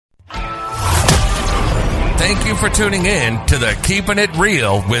Thank you for tuning in to the Keeping It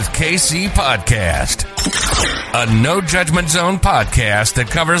Real with KC podcast, a no judgment zone podcast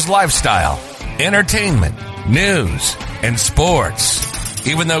that covers lifestyle, entertainment, news, and sports.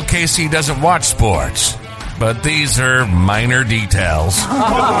 Even though KC doesn't watch sports, but these are minor details.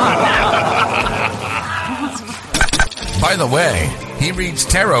 By the way, he reads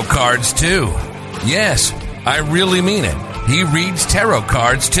tarot cards too. Yes, I really mean it. He reads tarot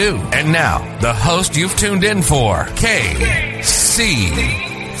cards too. And now, the host you've tuned in for, KC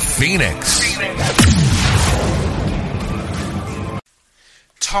Phoenix.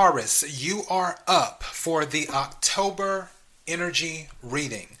 Taurus, you are up for the October energy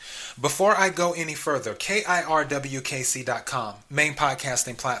reading. Before I go any further, KIRWKC.com, main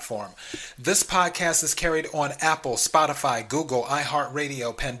podcasting platform. This podcast is carried on Apple, Spotify, Google,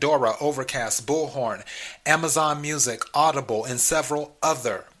 iHeartRadio, Pandora, Overcast, Bullhorn, Amazon Music, Audible, and several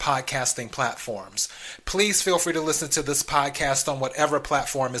other podcasting platforms. Please feel free to listen to this podcast on whatever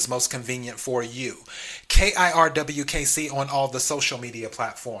platform is most convenient for you. KIRWKC on all the social media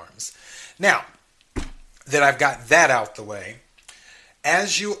platforms. Now that I've got that out the way,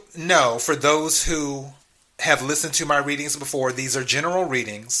 as you know, for those who have listened to my readings before, these are general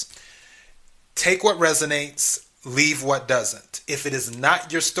readings. Take what resonates, leave what doesn't. If it is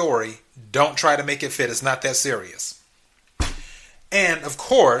not your story, don't try to make it fit. It's not that serious. And of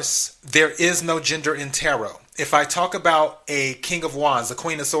course, there is no gender in tarot. If I talk about a King of Wands, a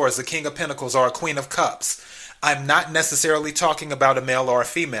Queen of Swords, a King of Pentacles, or a Queen of Cups, I'm not necessarily talking about a male or a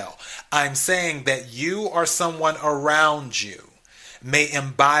female. I'm saying that you or someone around you may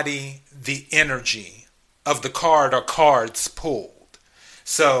embody the energy of the card or cards pulled.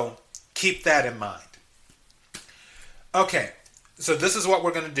 So keep that in mind. Okay, so this is what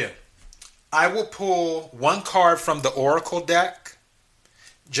we're going to do. I will pull one card from the Oracle deck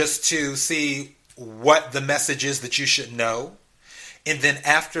just to see what the message is that you should know. And then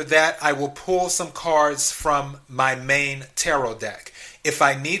after that, I will pull some cards from my main tarot deck. If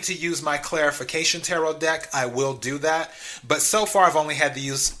I need to use my clarification tarot deck, I will do that. But so far, I've only had to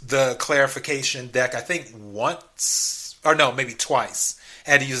use the clarification deck, I think once, or no, maybe twice.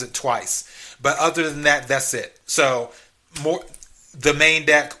 I had to use it twice. But other than that, that's it. So the main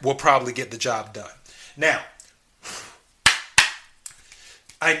deck will probably get the job done. Now,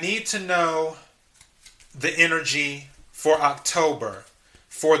 I need to know the energy for October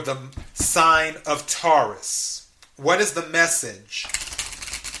for the sign of Taurus. What is the message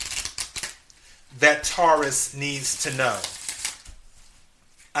that Taurus needs to know?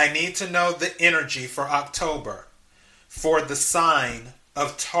 I need to know the energy for October for the sign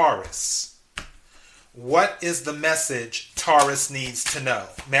of Taurus. What is the message Taurus needs to know?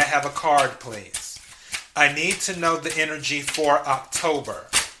 May I have a card, please? I need to know the energy for October.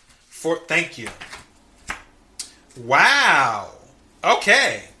 Thank you. Wow.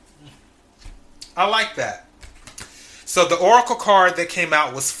 Okay. I like that. So the Oracle card that came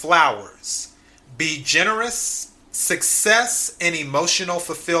out was Flowers. Be generous, success, and emotional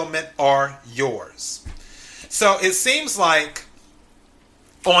fulfillment are yours. So it seems like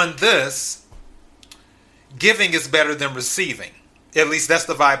on this, giving is better than receiving. At least that's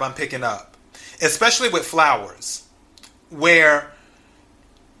the vibe I'm picking up. Especially with flowers, where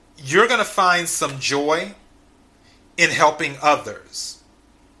you're going to find some joy in helping others.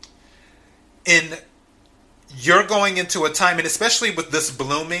 And you're going into a time, and especially with this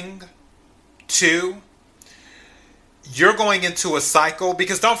blooming too, you're going into a cycle,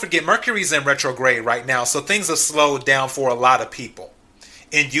 because don't forget, Mercury's in retrograde right now, so things have slowed down for a lot of people,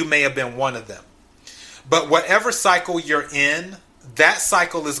 and you may have been one of them. But whatever cycle you're in, that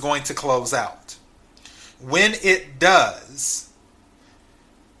cycle is going to close out. When it does,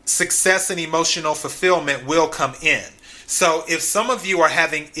 success and emotional fulfillment will come in. So if some of you are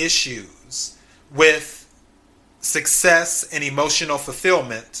having issues with success and emotional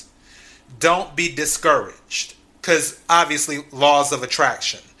fulfillment, don't be discouraged, because obviously laws of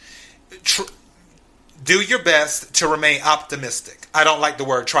attraction. Do your best to remain optimistic. I don't like the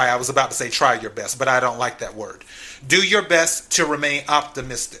word try. I was about to say try your best, but I don't like that word. Do your best to remain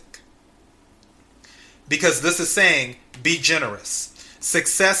optimistic, because this is saying be generous.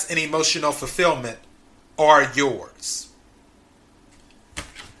 Success and emotional fulfillment are yours.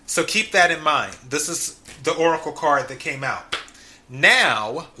 So keep that in mind. This is the Oracle card that came out.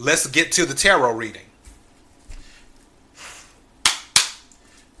 Now, let's get to the tarot reading.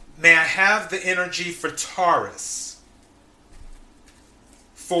 May I have the energy for Taurus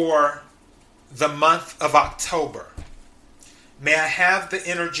for the month of October? May I have the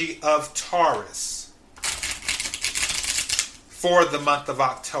energy of Taurus for the month of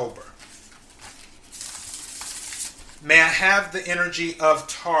October? May I have the energy of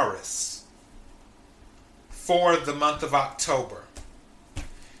Taurus for the month of October?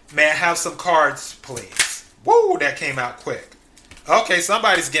 May I have some cards, please? Woo, that came out quick. Okay,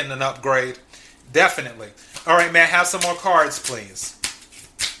 somebody's getting an upgrade. Definitely. All right, may I have some more cards, please?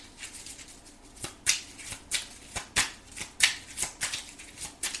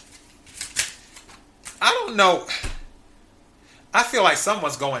 I don't know. I feel like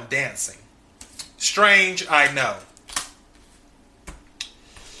someone's going dancing. Strange, I know.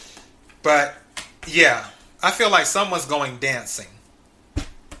 But, yeah, I feel like someone's going dancing.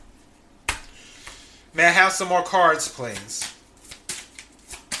 May I have some more cards, please?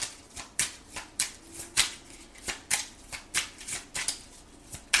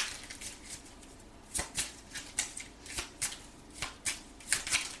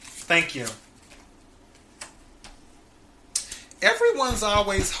 Thank you. Everyone's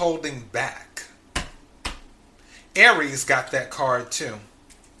always holding back. Aries got that card too.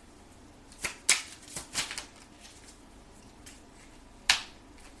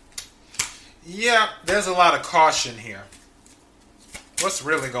 Yeah, there's a lot of caution here. What's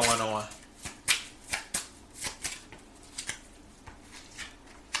really going on?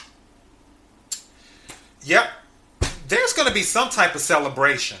 Yep. There's going to be some type of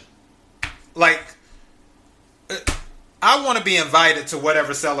celebration. Like, I want to be invited to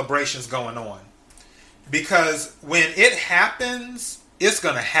whatever celebration's going on. Because when it happens, it's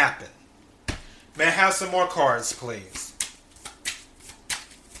going to happen. May I have some more cards, please?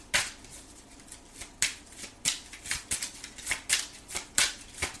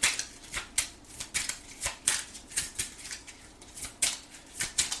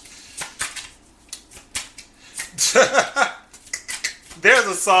 There's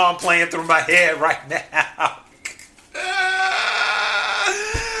a song playing through my head right now.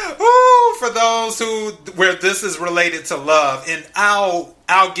 Ooh, for those where this is related to love, and I'll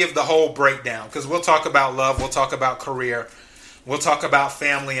give the whole breakdown, because we'll talk about love, we'll talk about career, we'll talk about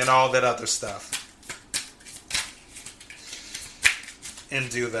family and all that other stuff,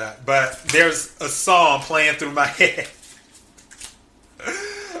 and do that. But there's a song playing through my head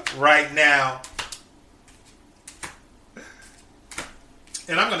right now.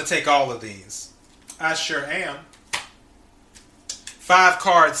 And I'm going to take all of these. I sure am. 5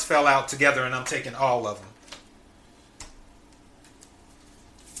 cards fell out together and I'm taking all of them.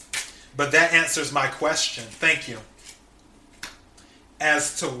 But that answers my question. Thank you.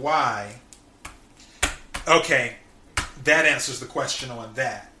 As to why. Okay. That answers the question on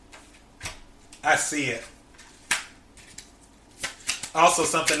that. I see it. Also,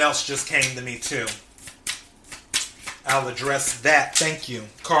 something else just came to me too. I'll address that. Thank you.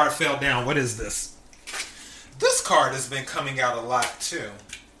 Card fell down. What is this? This card has been coming out a lot too.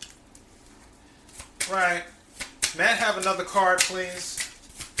 Right. May I have another card, please?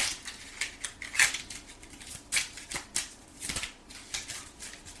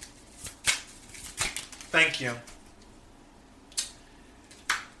 Thank you.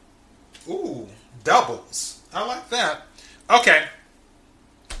 Ooh, doubles. I like that. Okay.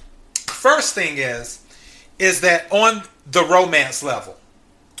 First thing is that on the romance level,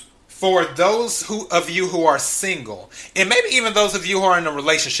 for those of you who are single, and maybe even those of you who are in a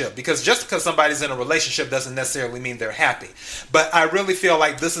relationship, because just because somebody's in a relationship doesn't necessarily mean they're happy. But I really feel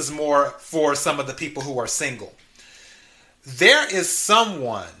like this is more for some of the people who are single. There is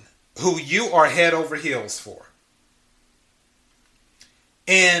someone who you are head over heels for.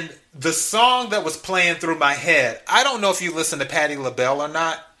 And the song that was playing through my head, I don't know if you listen to Patti LaBelle or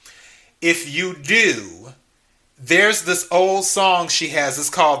not. If you do, there's this old song she has. It's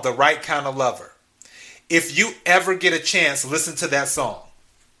called The Right Kind of Lover. If you ever get a chance, listen to that song.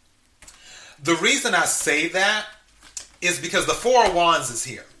 The reason I say that is because the Four of Wands is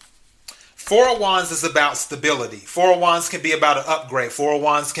here. Four of Wands is about stability. Four of Wands can be about an upgrade. Four of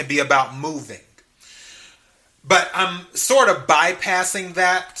Wands can be about moving. But I'm sort of bypassing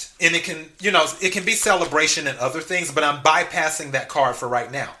that, and it can be celebration and other things, but I'm bypassing that card for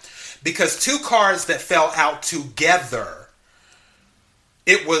right now. Because 2 cards that fell out together,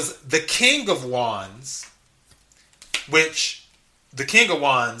 it was the King of Wands, which the King of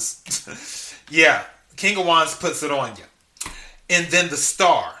Wands, yeah, King of Wands puts it on you. And then the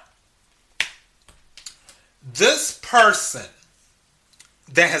Star. This person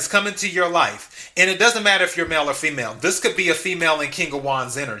that has come into your life, and it doesn't matter if you're male or female. This could be a female in King of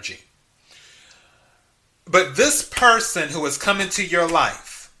Wands energy. But this person who has come into your life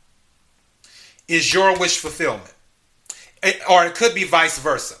is your wish fulfillment. Or it could be vice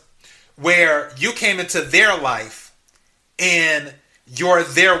versa, where you came into their life and you're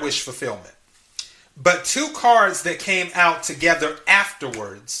their wish fulfillment. But two cards that came out together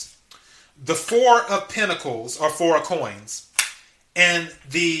afterwards, the Four of Pentacles or Four of Coins and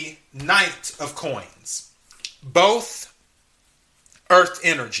the Knight of Coins, both earth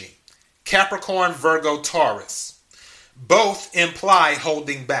energy, Capricorn, Virgo, Taurus, both imply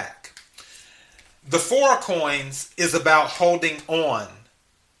holding back. The Four of Coins is about holding on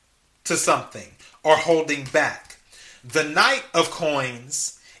to something or holding back. The Knight of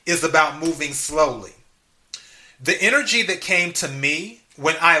Coins is about moving slowly. The energy that came to me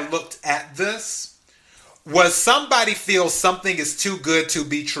when I looked at this was somebody feels something is too good to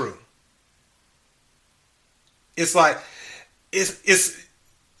be true. It's like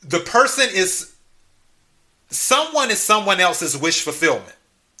someone is someone else's wish fulfillment.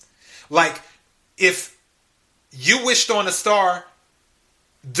 Like if you wished on a star,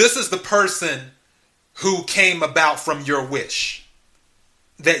 this is the person who came about from your wish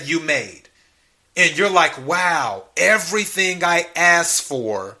that you made. And you're like, wow, everything I asked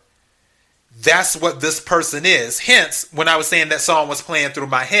for, that's what this person is. Hence, when I was saying that song was playing through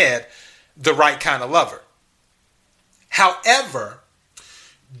my head, The Right Kind of Lover. However,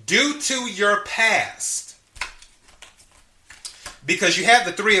 due to your past, because you have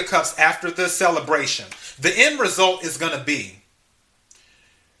the Three of Cups after the celebration, the end result is going to be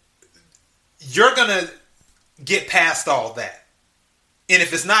you're going to get past all that. And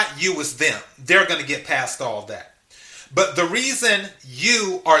if it's not you, it's them. They're going to get past all that. But the reason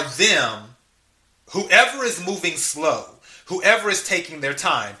you are them, whoever is moving slow, whoever is taking their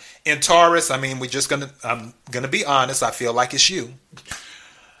time, in Taurus, I'm going to be honest, I feel like it's you.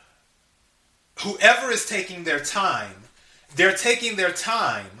 Whoever is taking their time, they're taking their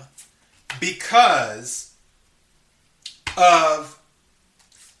time because of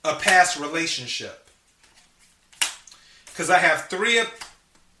a past relationship. Because I have Three of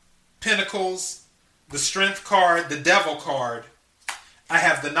Pentacles, the Strength card, the Devil card. I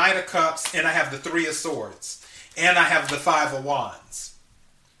have the Knight of Cups, and I have the Three of Swords. And I have the Five of Wands.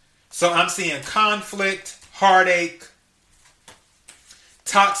 So I'm seeing conflict, heartache,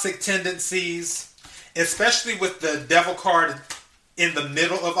 toxic tendencies, especially with the Devil card in the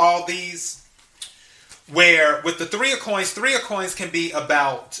middle of all these. Where with the Three of Coins can be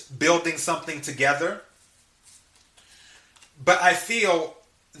about building something together. But I feel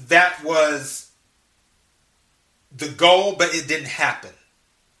that was the goal, but it didn't happen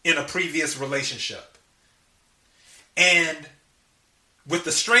in a previous relationship. And with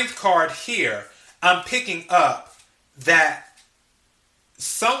the Strength card here, I'm picking up that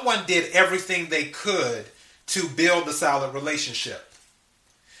someone did everything they could to build a solid relationship.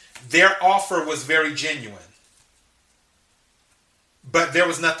 Their offer was very genuine. But there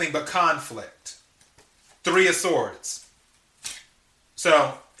was nothing but conflict. Three of Swords.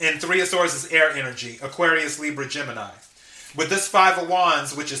 So, and Three of Swords is air energy. Aquarius, Libra, Gemini. With this Five of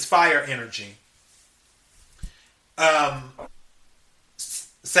Wands, which is fire energy.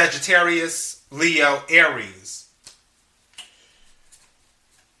 Sagittarius, Leo, Aries.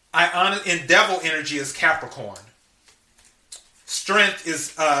 In Devil energy is Capricorn. Strength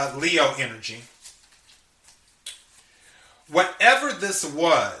is Leo energy. Whatever this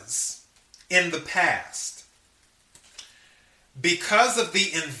was in the past, because of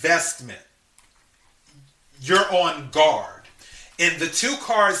the investment, you're on guard. And the two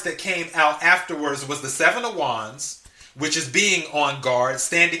cards that came out afterwards was the Seven of Wands, which is being on guard,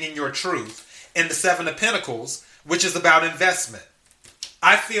 standing in your truth, and the Seven of Pentacles, which is about investment.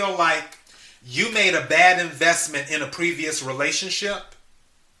 I feel like you made a bad investment in a previous relationship,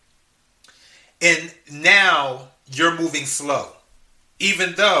 and now you're moving slow.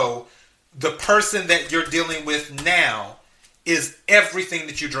 Even though the person that you're dealing with now is everything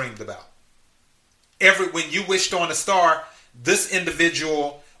that you dreamed about. When you wished on a star, this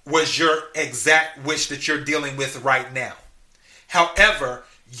individual was your exact wish that you're dealing with right now. However,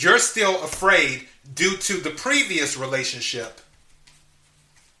 you're still afraid due to the previous relationship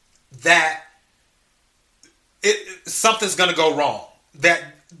that something's going to go wrong, that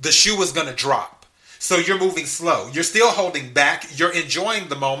the shoe is going to drop. So you're moving slow. You're still holding back. You're enjoying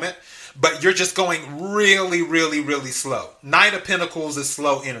the moment, but you're just going really, really, really slow. Knight of Pentacles is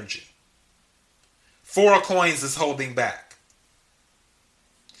slow energy. Four of Coins is holding back.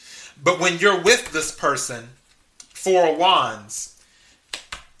 But when you're with this person, Four of Wands,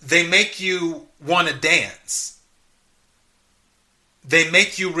 they make you want to dance. They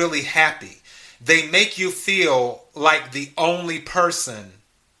make you really happy. They make you feel like the only person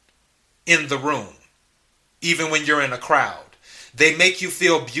in the room, even when you're in a crowd. They make you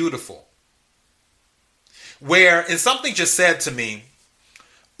feel beautiful. And something just said to me,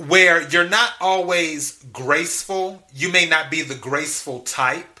 where you're not always graceful. You may not be the graceful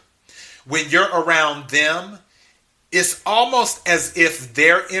type. When you're around them, it's almost as if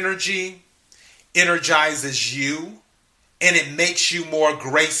their energy energizes you and it makes you more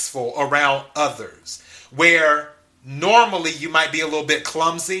graceful around others. Where normally you might be a little bit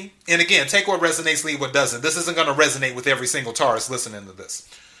clumsy. And again, take what resonates, leave what doesn't. This isn't going to resonate with every single Taurus listening to this.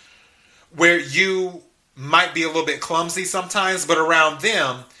 Where you might be a little bit clumsy sometimes, but around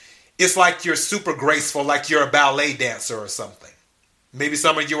them, it's like you're super graceful, like you're a ballet dancer or something. Maybe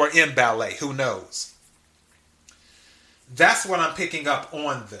some of you are in ballet, who knows? That's what I'm picking up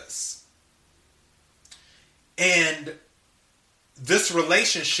on this. And this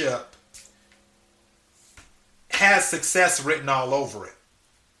relationship has success written all over it.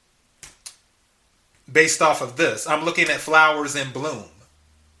 Based off of this, I'm looking at flowers in bloom.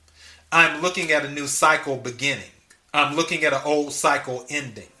 I'm looking at a new cycle beginning. I'm looking at an old cycle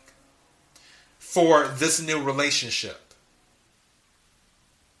ending for this new relationship.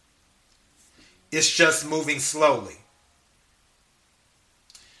 It's just moving slowly.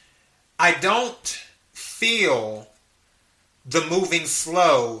 I don't feel the moving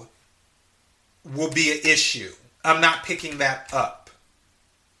slow will be an issue. I'm not picking that up.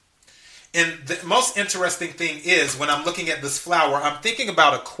 And the most interesting thing is when I'm looking at this flower, I'm thinking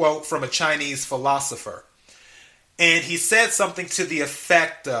about a quote from a Chinese philosopher. And he said something to the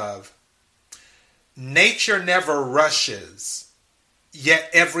effect of, nature never rushes, yet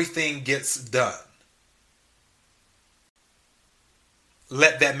everything gets done.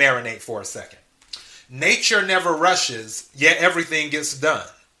 Let that marinate for a second. Nature never rushes, yet everything gets done.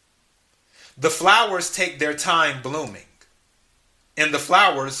 The flowers take their time blooming. And the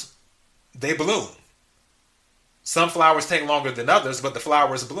flowers, they bloom. Some flowers take longer than others, but the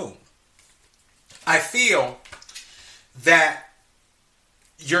flowers bloom. I feel that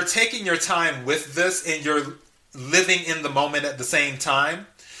you're taking your time with this and you're living in the moment at the same time,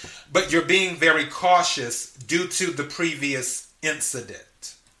 but you're being very cautious due to the previous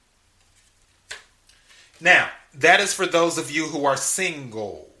incident. Now, that is for those of you who are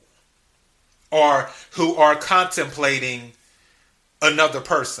single or who are contemplating another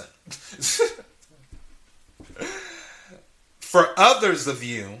person. For others of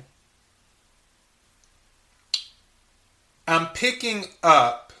you, I'm picking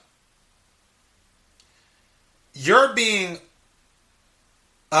up you're being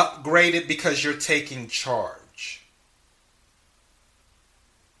upgraded because you're taking charge.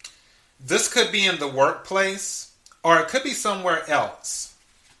 This could be in the workplace or it could be somewhere else.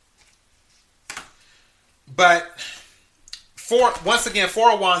 But once again,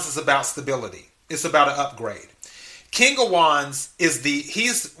 Four of Wands is about stability. It's about an upgrade. King of Wands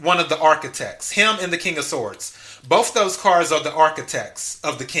he's one of the architects. Him and the King of Swords. Both those cards are the architects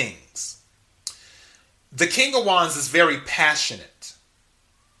of the kings. The King of Wands is very passionate.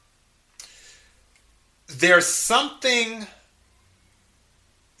 There's something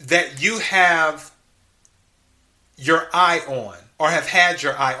that you have your eye on or have had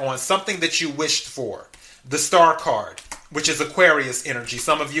your eye on, something that you wished for. The Star card, which is Aquarius energy.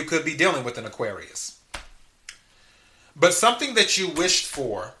 Some of you could be dealing with an Aquarius. But something that you wished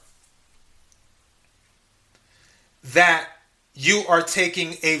for that you are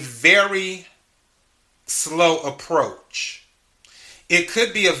taking a very slow approach. It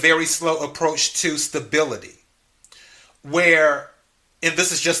could be a very slow approach to stability where, and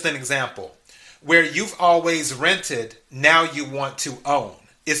this is just an example, where you've always rented, now you want to own.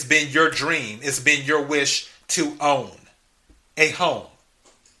 It's been your dream. It's been your wish to own a home.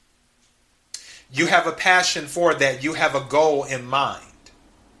 You have a passion for that. You have a goal in mind.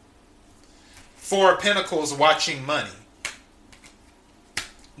 Four of Pentacles, watching money.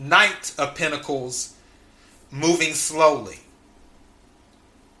 Knight of Pentacles, moving slowly,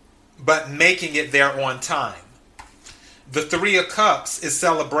 but making it there on time. The Three of Cups is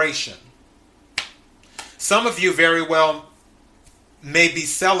celebration. Some of you very well may be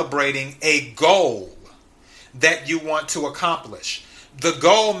celebrating a goal that you want to accomplish. The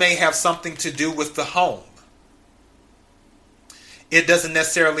goal may have something to do with the home. It doesn't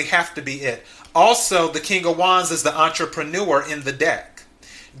necessarily have to be it. Also, the King of Wands is the entrepreneur in the deck.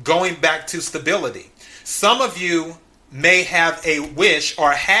 Going back to stability. Some of you may have a wish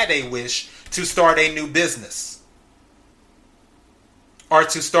or had a wish to start a new business. Or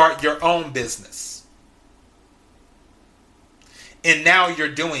to start your own business. And now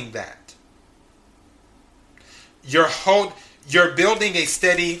you're doing that. You're building a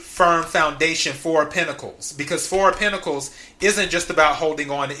steady, firm foundation for Pentacles. Because Four of Pentacles isn't just about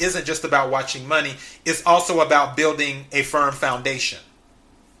holding on. It isn't just about watching money. It's also about building a firm foundation.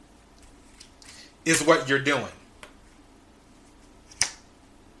 is what you're doing.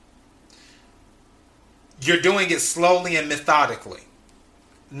 You're doing it slowly and methodically.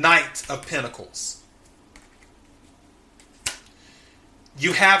 Knight of Pentacles.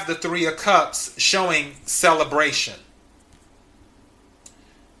 You have the Three of Cups showing celebration.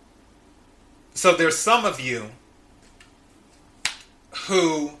 So there's some of you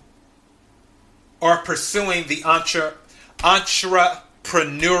who are pursuing the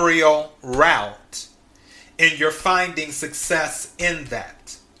entrepreneurial route, and you're finding success in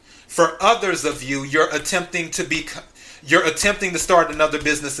that. For others of you, you're attempting to start another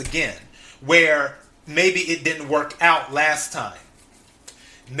business again, where maybe it didn't work out last time.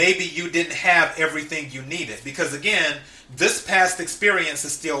 Maybe you didn't have everything you needed, because again, this past experience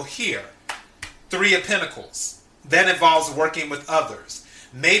is still here. Three of Pentacles. That involves working with others.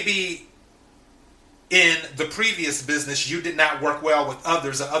 Maybe in the previous business, you did not work well with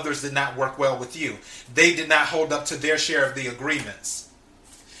others, or others did not work well with you. They did not hold up to their share of the agreements.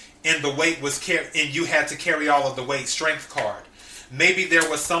 And the weight was and you had to carry all of the weight. Strength card. Maybe there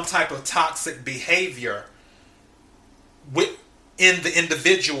was some type of toxic behavior in the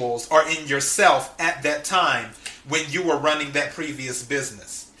individuals or in yourself at that time when you were running that previous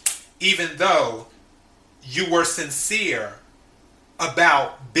business. Even though you were sincere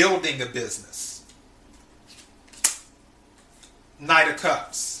about building a business. Knight of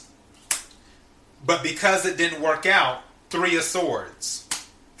Cups. But because it didn't work out, Three of Swords.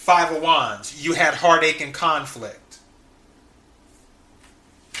 Five of Wands. You had heartache and conflict.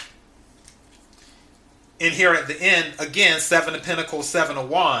 And here at the end, again, Seven of Pentacles, Seven of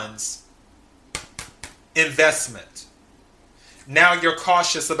Wands. Investment. Now you're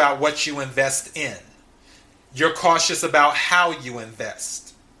cautious about what you invest in. You're cautious about how you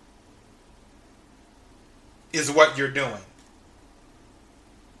invest. Is what you're doing.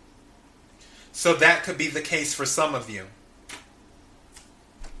 So that could be the case for some of you.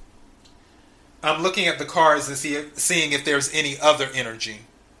 I'm looking at the cards and seeing if there's any other energy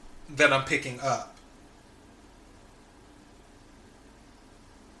that I'm picking up.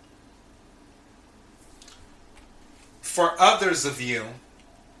 For others of you,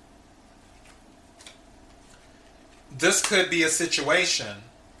 this could be a situation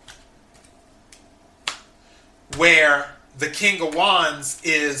where the King of Wands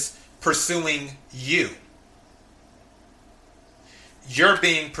is pursuing you. You're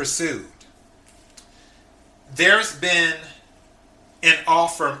being pursued. There's been an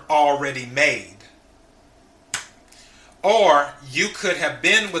offer already made. Or you could have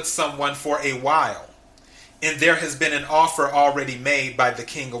been with someone for a while, and there has been an offer already made by the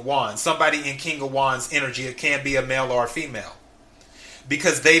King of Wands. Somebody in King of Wands energy. It can be a male or a female.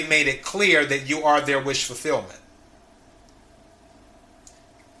 Because they've made it clear that you are their wish fulfillment.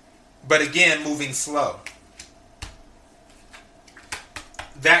 But again, moving slow.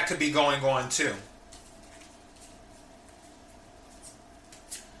 That could be going on too.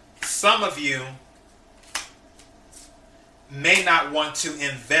 Some of you may not want to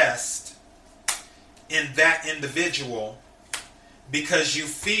invest in that individual because you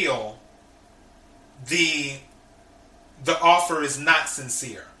feel the offer is not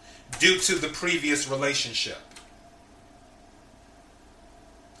sincere due to the previous relationship.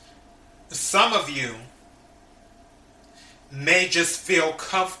 Some of you may just feel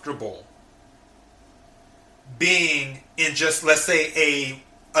comfortable being in just, let's say,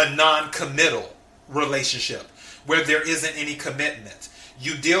 a non-committal relationship where there isn't any commitment.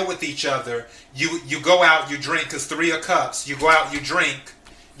 You deal with each other. You go out, you drink, because Three of Cups. You go out, you drink,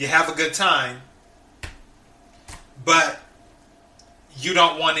 you have a good time, but you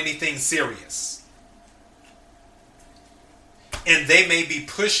don't want anything serious. And they may be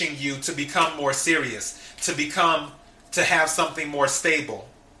pushing you to become more serious, to have something more stable.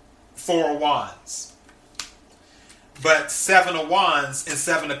 Four of Wands. But Seven of Wands and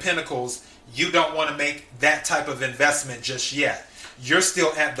Seven of Pentacles, you don't want to make that type of investment just yet. You're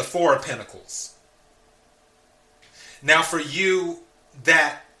still at the Four of Pentacles. Now for you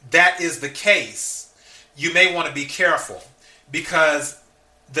that is the case, you may want to be careful, because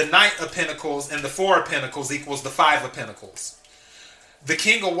the Knight of Pentacles and the Four of Pentacles equals the Five of Pentacles. The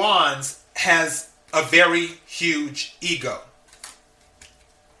King of Wands has a very huge ego.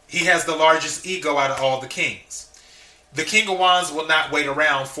 He has the largest ego out of all the kings. The King of Wands will not wait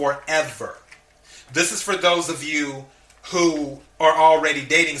around forever. This is for those of you who are already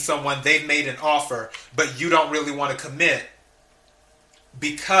dating someone. They've made an offer, but you don't really want to commit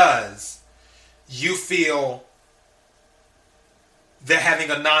because you feel that having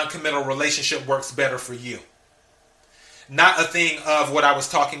a non-committal relationship works better for you. Not a thing of what I was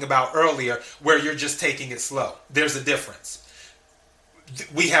talking about earlier where you're just taking it slow. There's a difference.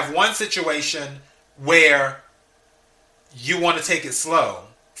 We have one situation where you want to take it slow,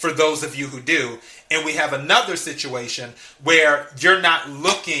 for those of you who do, and we have another situation where you're not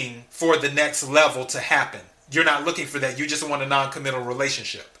looking for the next level to happen. You're not looking for that. You just want a non-committal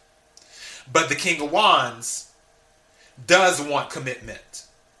relationship. But the King of Wands does want commitment,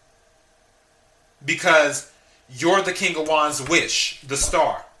 because you're the King of Wands' wish, the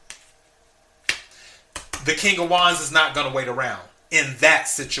star. The King of Wands is not going to wait around in that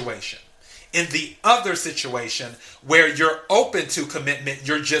situation. In the other situation where you're open to commitment,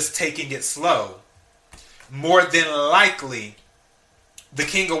 you're just taking it slow, more than likely the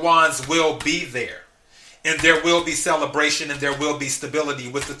King of Wands will be there. And there will be celebration and there will be stability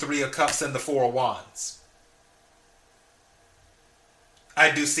with the Three of Cups and the Four of Wands.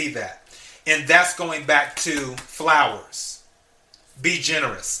 I do see that. And that's going back to flowers. Be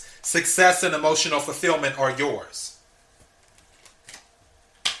generous. Success and emotional fulfillment are yours.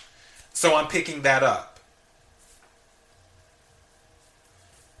 So I'm picking that up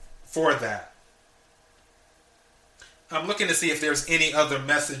for that. I'm looking to see if there's any other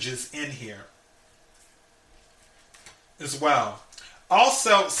messages in here as well.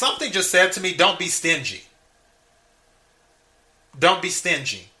 Also, something just said to me, don't be stingy. Don't be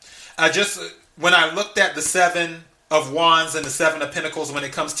stingy. When I looked at the Seven of Wands and the Seven of Pentacles when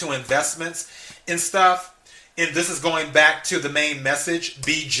it comes to investments and stuff, and this is going back to the main message,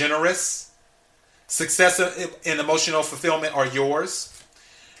 be generous. Success and emotional fulfillment are yours.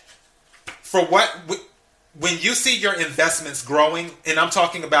 When you see your investments growing, and I'm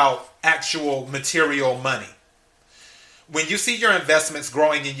talking about actual material money, when you see your investments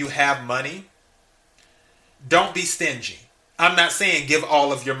growing and you have money, don't be stingy. I'm not saying give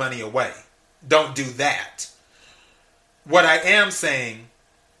all of your money away. Don't do that. What I am saying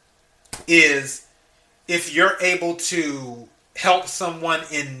is, if you're able to help someone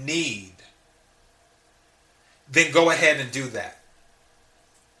in need, then go ahead and do that.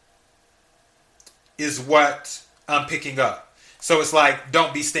 Is what I'm picking up. So it's like,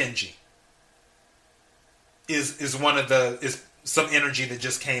 don't be stingy. Is some energy that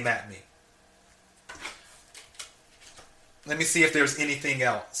just came at me. Let me see if there's anything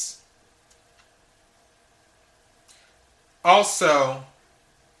else. Also,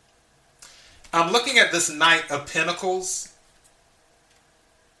 I'm looking at this Knight of Pentacles.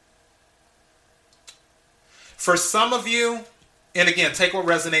 For some of you, and again, take what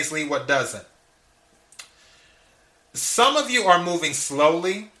resonates, leave what doesn't. Some of you are moving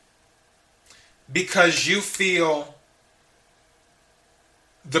slowly because you feel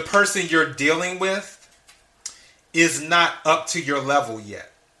the person you're dealing with is not up to your level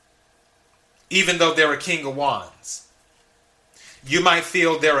yet, even though they're a King of Wands. You might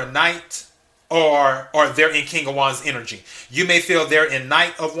feel they're a Knight or they're in King of Wands energy. You may feel they're in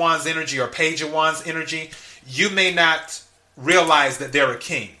Knight of Wands energy or Page of Wands energy. You may not realize that they're a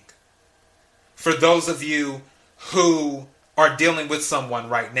king. For those of you who are dealing with someone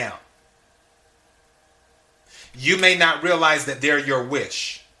right now, you may not realize that they're your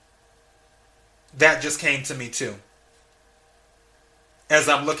wish. That just came to me too, as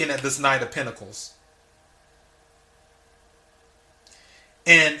I'm looking at this Knight of Pentacles.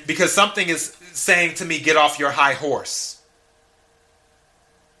 And because something is saying to me, get off your high horse.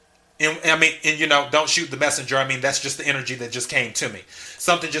 And don't shoot the messenger. I mean, that's just the energy that just came to me.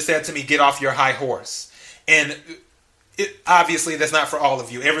 Something just said to me, get off your high horse. And obviously that's not for all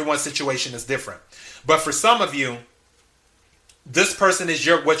of you. Everyone's situation is different. But for some of you, this person is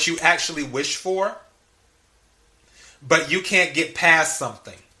what you actually wish for, but you can't get past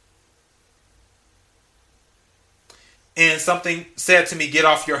something. And something said to me, get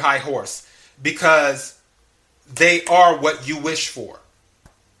off your high horse, because they are what you wish for.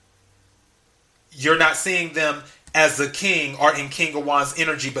 You're not seeing them as a king or in King of Wands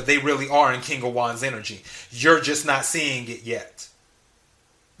energy, but they really are in King of Wands energy. You're just not seeing it yet,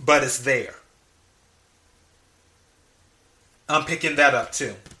 but it's there. I'm picking that up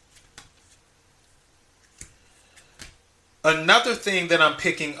too. Another thing that I'm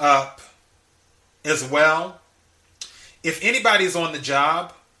picking up as well, if anybody's on the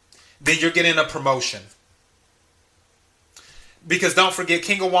job, then you're getting a promotion. Because don't forget,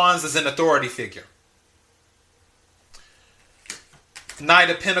 King of Wands is an authority figure.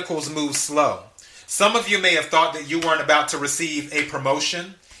 Knight of Pentacles moves slow. Some of you may have thought that you weren't about to receive a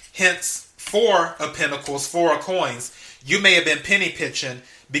promotion. Hence, Four of Pentacles, Four of Coins. You may have been penny pitching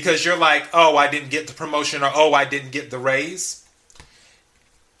because you're like, oh, I didn't get the promotion, or oh, I didn't get the raise.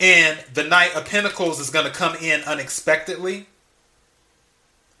 And the Knight of Pentacles is going to come in unexpectedly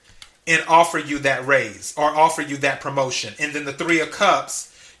and offer you that raise or offer you that promotion. And then the Three of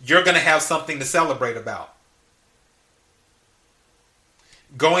Cups, you're going to have something to celebrate about.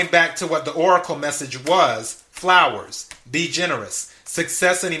 Going back to what the Oracle message was, flowers, be generous,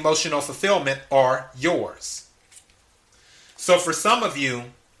 success and emotional fulfillment are yours. So for some of you,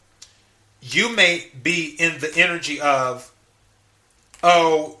 you may be in the energy of,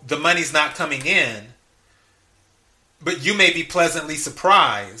 oh, the money's not coming in, but you may be pleasantly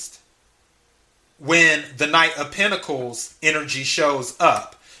surprised when the Knight of Pentacles energy shows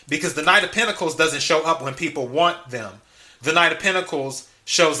up. Because the Knight of Pentacles doesn't show up when people want them. The Knight of Pentacles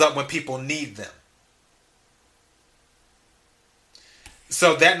shows up when people need them.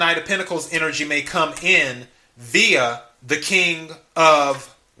 So that Knight of Pentacles energy may come in via the King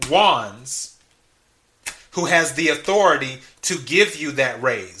of Wands, who has the authority to give you that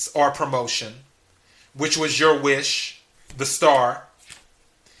raise or promotion, which was your wish, the Star.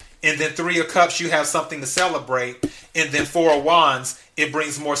 And then Three of Cups, you have something to celebrate. And then Four of Wands, it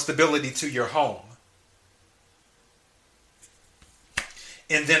brings more stability to your home.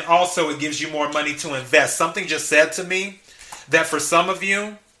 And then also it gives you more money to invest. Something just said to me that for some of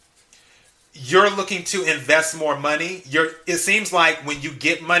you, you're looking to invest more money. It seems like when you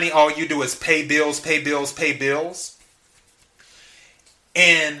get money, all you do is pay bills, pay bills, pay bills.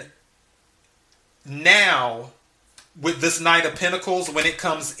 And now, with this Knight of Pentacles, when it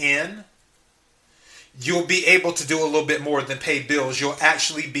comes in, you'll be able to do a little bit more than pay bills. You'll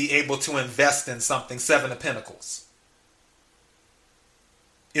actually be able to invest in something. Seven of Pentacles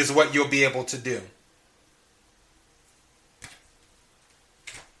is what you'll be able to do.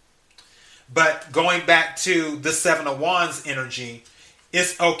 But going back to the Seven of Wands energy,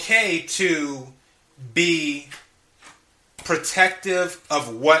 it's okay to be protective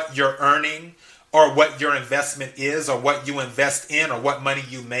of what you're earning or what your investment is or what you invest in or what money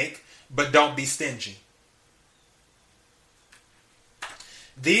you make, but don't be stingy.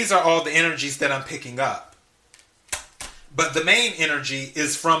 These are all the energies that I'm picking up. But the main energy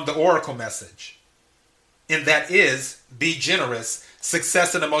is from the Oracle message. And that is, be generous.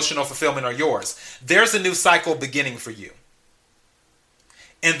 Success and emotional fulfillment are yours. There's a new cycle beginning for you.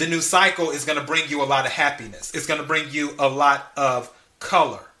 And the new cycle is going to bring you a lot of happiness. It's going to bring you a lot of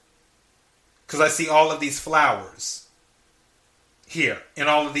color. Because I see all of these flowers here and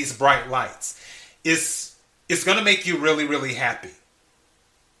all of these bright lights. It's going to make you really, really happy.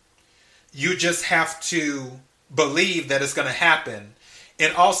 You just have to believe that it's going to happen.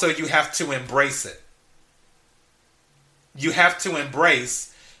 And also you have to embrace it. You have to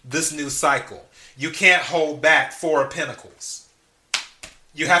embrace this new cycle. You can't hold back Four of Pentacles.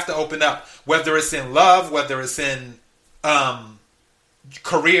 You have to open up, whether it's in love, whether it's in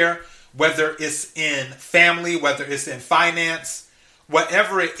career, whether it's in family, whether it's in finance,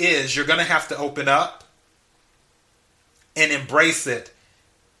 whatever it is, you're going to have to open up and embrace it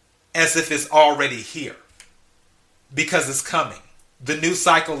as if it's already here. Because it's coming. The new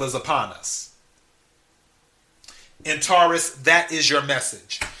cycle is upon us. And Taurus, that is your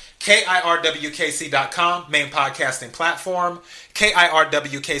message. KIRWKC.com, main podcasting platform.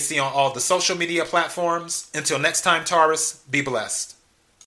 KIRWKC on all the social media platforms. Until next time, Taurus, be blessed.